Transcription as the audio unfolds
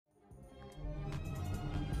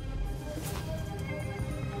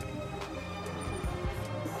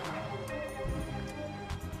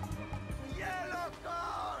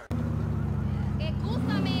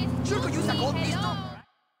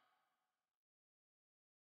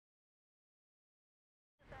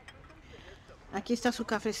Aquí está su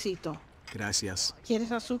cafecito. Gracias.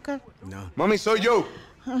 ¿Quieres azúcar? No. Mami, soy yo.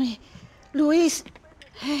 Ay, Luis.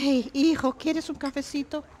 Hey, hijo, ¿quieres un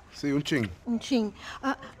cafecito? Sí, un ching. Un ching.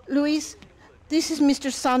 Luis, this is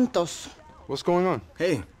Mr. Santos. What's going on?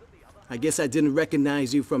 Hey, I guess I didn't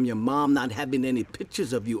recognize you from your mom not having any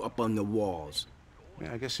pictures of you up on the walls.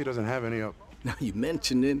 Yeah, I guess she doesn't have any up. Now you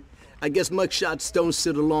mention it, I guess mugshots don't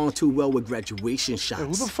sit along too well with graduation shots. Hey,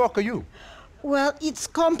 who the fuck are you? Well, it's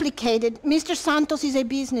complicated. Mr. Santos is a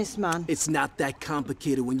businessman. It's not that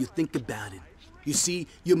complicated when you think about it. You see,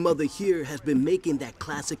 your mother here has been making that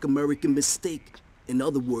classic American mistake. In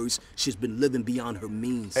other words, she's been living beyond her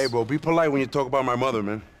means. Hey, bro, be polite when you talk about my mother,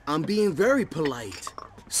 man. I'm being very polite.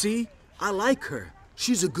 See, I like her.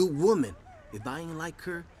 She's a good woman. If I ain't like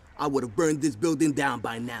her, I would have burned this building down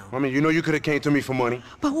by now. I mean, you know you could have came to me for money.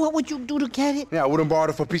 But what would you do to get it? Yeah, I wouldn't borrow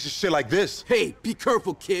it for a piece of shit like this. Hey, be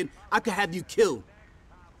careful, kid. I could have you killed.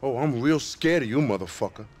 Oh, I'm real scared of you,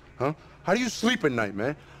 motherfucker. Huh? How do you sleep at night,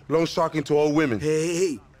 man? Loan sharking to old women.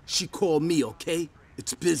 Hey, she called me, okay?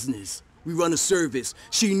 It's business. We run a service.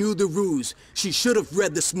 She knew the rules. She should have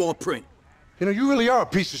read the small print. You know, you really are a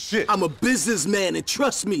piece of shit. I'm a businessman, and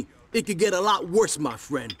trust me, it could get a lot worse, my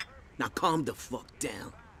friend. Now calm the fuck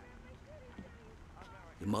down.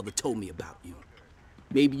 Your mother told me about you.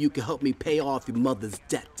 Maybe you can help me pay off your mother's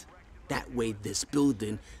debt. That way this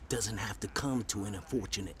building doesn't have to come to an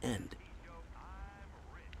unfortunate end.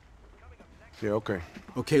 Yeah, okay.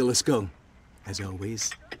 Okay, let's go. As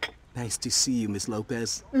always, nice to see you, Miss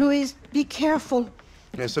Lopez. Luis, be careful.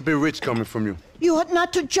 Yeah, it's a bit rich coming from you. You ought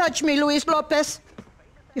not to judge me, Luis Lopez.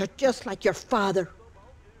 You're just like your father.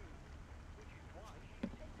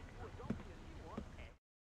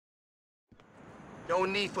 No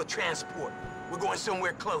need for transport. We're going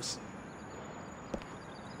somewhere close.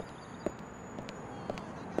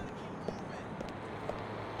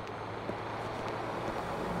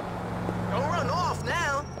 Don't run off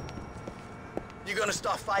now. You're gonna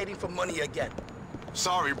start fighting for money again.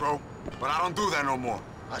 Sorry, bro, but I don't do that no more.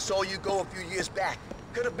 I saw you go a few years back.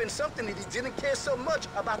 Could have been something if you didn't care so much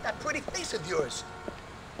about that pretty face of yours.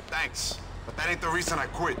 Thanks, but that ain't the reason I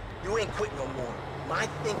quit. You ain't quit no more. My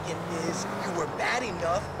thinking is you were bad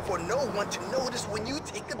enough for no one to notice when you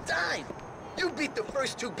take a dive. You beat the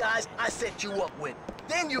first two guys I set you up with.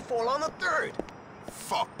 Then you fall on the third.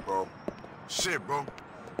 Fuck, bro. Shit, bro.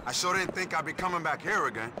 I sure didn't think I'd be coming back here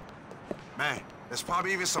again. Man, there's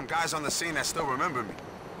probably even some guys on the scene that still remember me.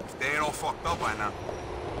 If they ain't all fucked up by now.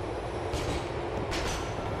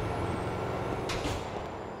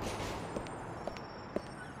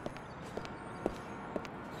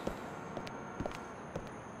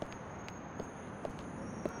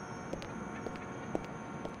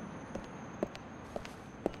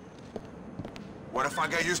 What if I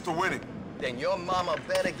get used to winning? Then your mama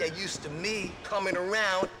better get used to me coming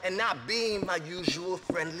around and not being my usual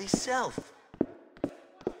friendly self.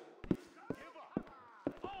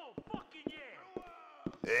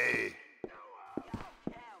 Hey.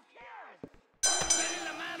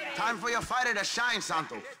 Time for your fighter to shine,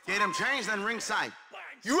 Santo. Get him changed and ringside.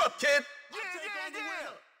 You up, kid?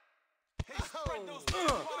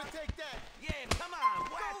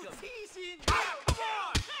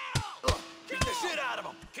 Kick the shit out of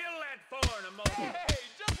him. Kill that foreigner, Mo. Hey,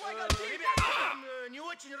 just like a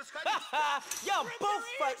Y'all both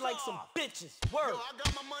fight like some bitches. Word. Yo, I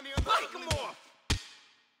got my money on break him off.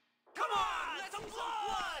 Come on, let's some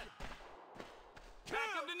blood.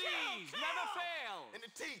 Back of the knees, never fail. in the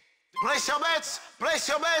teeth. Place your bets. Place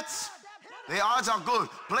your bets. The odds are good.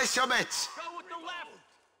 Place your bets. Go with the left.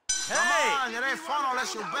 Come on, it ain't fun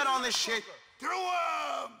unless you bet on this shit. Do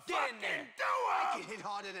him! Get in there. Do him! Hit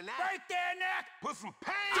harder than that. Right there, Nick. Put some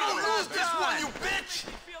pain Don't on lose it. this one, you bitch!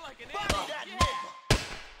 You feel like an Body idiot. that Yeah. nigga.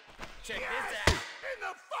 Check this out. In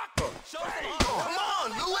the fucking Show some Come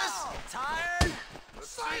on, Lewis! Tired?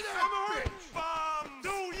 Say that bitch! Bomb!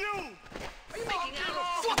 Do you? Fuck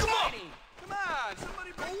him up! Come on,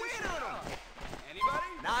 somebody go in on him.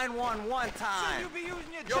 Anybody? 911 time. You be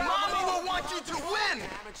using your Your job. mama will want you to win!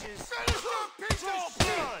 Finish that piece of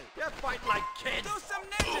shit! You fight like kids. Do some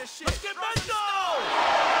ninja shit. Let's get back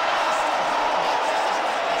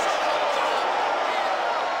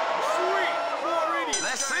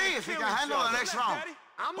Let's see if he can handle the next round.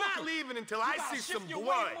 I'm not leaving until I see some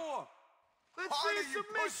blood. Let's see a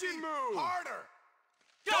submission move. Harder.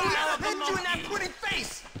 Don't let him hit you in that pretty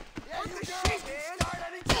face! Hit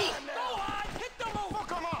them over.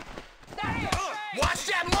 Fuck him up. Watch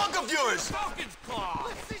that mug of yours! Falcon's claw.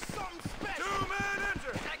 Let's see something special. 2-man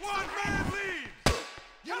enter. 1-man leave.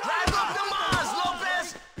 Drive up the MOMMA'S, Lopez!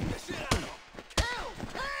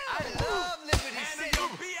 I love Liberty City.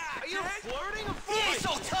 Are you flirting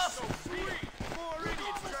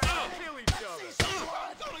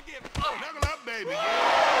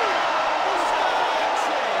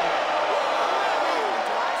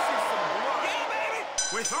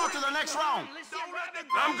We're through to the next round.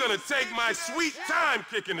 I'm gonna take my sweet time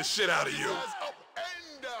kicking the shit out of you. Man,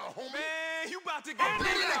 you about to get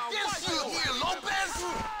Betting against you here, Lopez!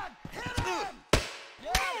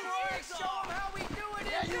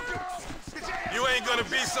 You ain't gonna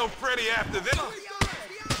be so pretty after this.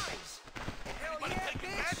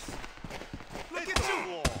 Look at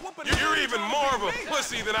you. You're even more of a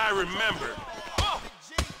pussy than I remember.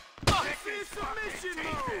 Submission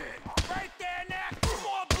move. Right there now.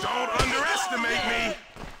 Don't underestimate me.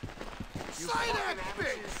 Sign that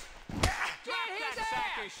bitch! That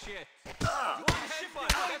sack of shit.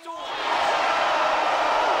 That's all.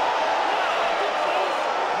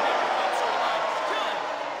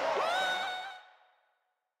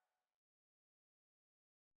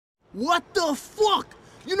 What the fuck?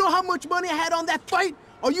 You know how much money I had on that fight?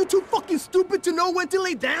 Are you too fucking stupid to know when to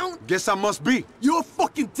lay down? Guess I must be. You're a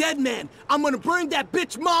fucking dead man. I'm gonna burn that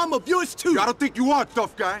bitch mom of yours too. I don't think you are,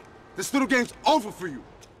 tough guy. This little game's over for you.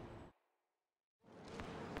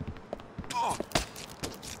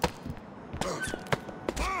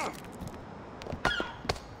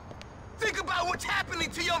 Think about what's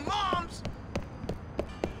happening to your moms.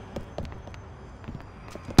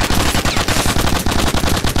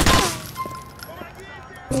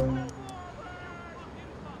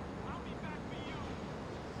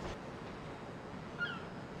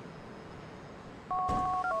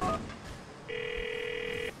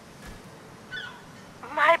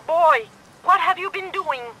 My boy, what have you been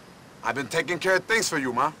doing? I've been taking care of things for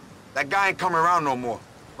you, Ma. That guy ain't coming around no more.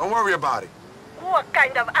 Don't worry about it. What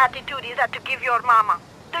kind of attitude is that to give your mama?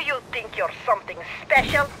 Do you think you're something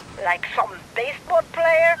special? Like some baseball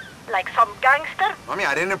player? Like some gangster? Mommy,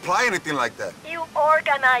 I didn't imply anything like that. You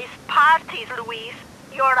organize parties, Luis.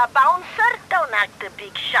 You're a bouncer? Don't act a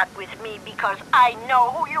big shot with me because I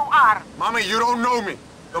know who you are. Mommy, you don't know me.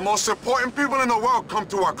 The most important people in the world come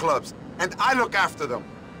to our clubs, and I look after them.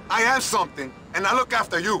 I am something, and I look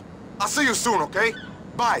after you. I'll see you soon, okay?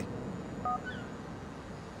 Bye.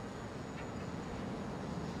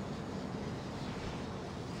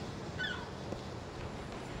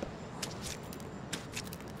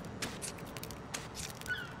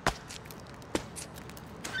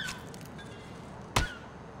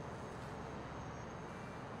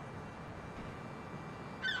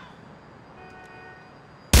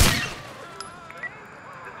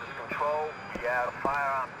 Control, we had a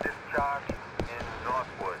firearm discharge in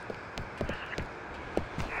Northwood.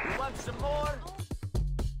 You want some more?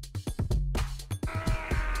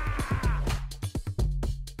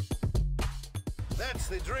 That's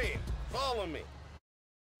the dream. Follow me.